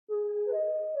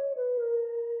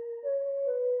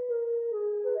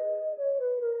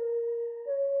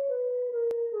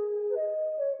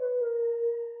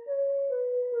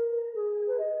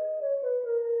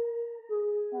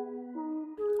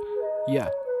Yeah.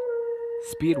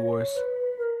 Speed Wars.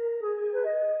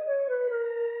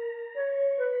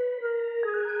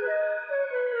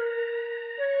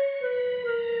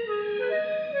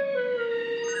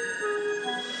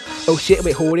 Oh shit,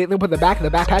 wait, hold it, then put the back in the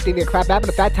backpack, then clap back with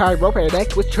the fat tire rope around your neck,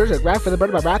 twist church, grab for the bird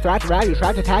of my wrath, right around you,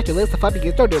 try to attach your list, the fun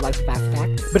begins, don't do it like a fast attack.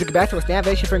 But to get back to a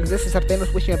navigation for existence, I'm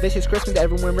Thanos wishing a vicious Christmas to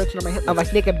everyone written on my hip. I'm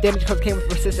like Nick, I'm damaged because it came with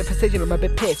persistent precision, I'm a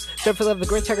bit pissed. Serve for love, the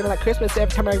Grinch, checking like Christmas,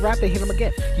 every time I rap, they hit him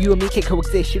again. You and me can't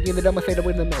coexist, shooting in the dome, I fade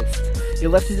away in the mist.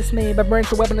 You're left in dismay, my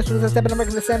brain's a weapon as soon as I step in, I'm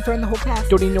making the sand, throwing the whole past.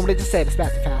 Don't even know what I just said, it's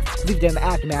fast and fast. Leave down the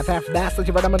aftermath, after that, so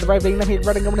you right, I'm on the right vein, I'm here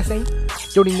running over the same.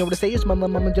 Don't even know what to say, it's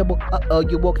mama jumble.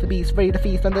 You woke the beast, ready to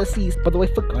feast on the seas. By the way,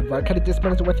 fuck God, right? Kinda just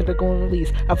minutes worth of go and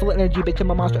release. I full of energy, bitch,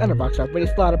 I'm a monster and a rock star. Ready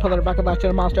to slaughter, pull out a rocket launcher,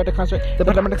 and a monster at a concert. The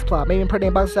bottom of the next plot, maybe I'm pretty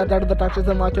and bounce out of the doctors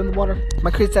and launch in the water. My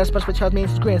creed satisfies with Charles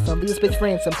Manson's grandson, leave this bitch for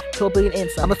ransom, kill a billion and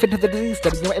some. I'm a fit to the disease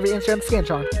study, you know every answer on the scan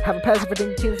chart. Have a passion for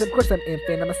thinking teens, of course I'm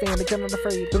infant. I'm a stand, I'm not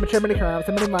afraid. So mature many crimes,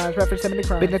 so many lies, reference so many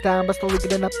crimes. Been it down, but slowly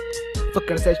getting up. Fuck,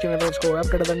 gonna say, you never score, I'm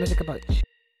gonna learn to take a punch.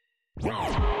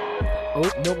 Oh,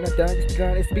 nope, not done, it's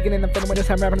begun, it's the beginning, I'm feeling when this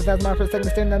time rapping 1,000 miles per second,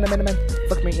 standing on the minimum.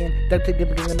 Fuck me in, duck to the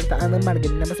beginning, the island, mine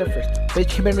again, never first.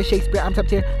 Bitch, you me Shakespeare, I'm top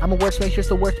tier, I'm a wordsmith, you're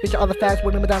the worst, bitch, all the fast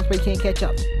word in the dance, but you can't catch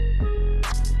up.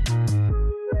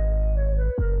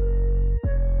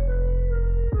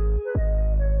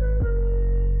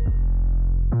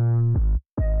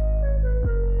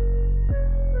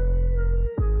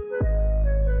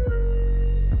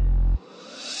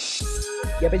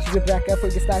 Yeah, bitch, you get back up for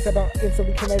your stocks. I don't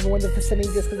instantly kill everyone in the vicinity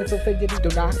just because I feel fidgety.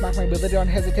 Do not mock my ability on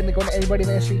hesitantly going to anybody in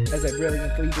the street. As I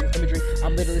brilliant collegiate imagery,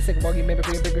 I'm literally sick of all your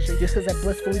mimicry and bigotry. Just because I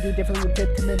blissfully do differently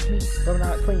with to mimic me. But I'm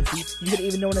not playing, see? You couldn't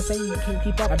even know what I'm saying, you can't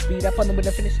keep up. I beat up on them when I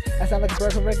finish. I sound like a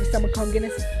bird from regular someone called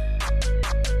Guinness.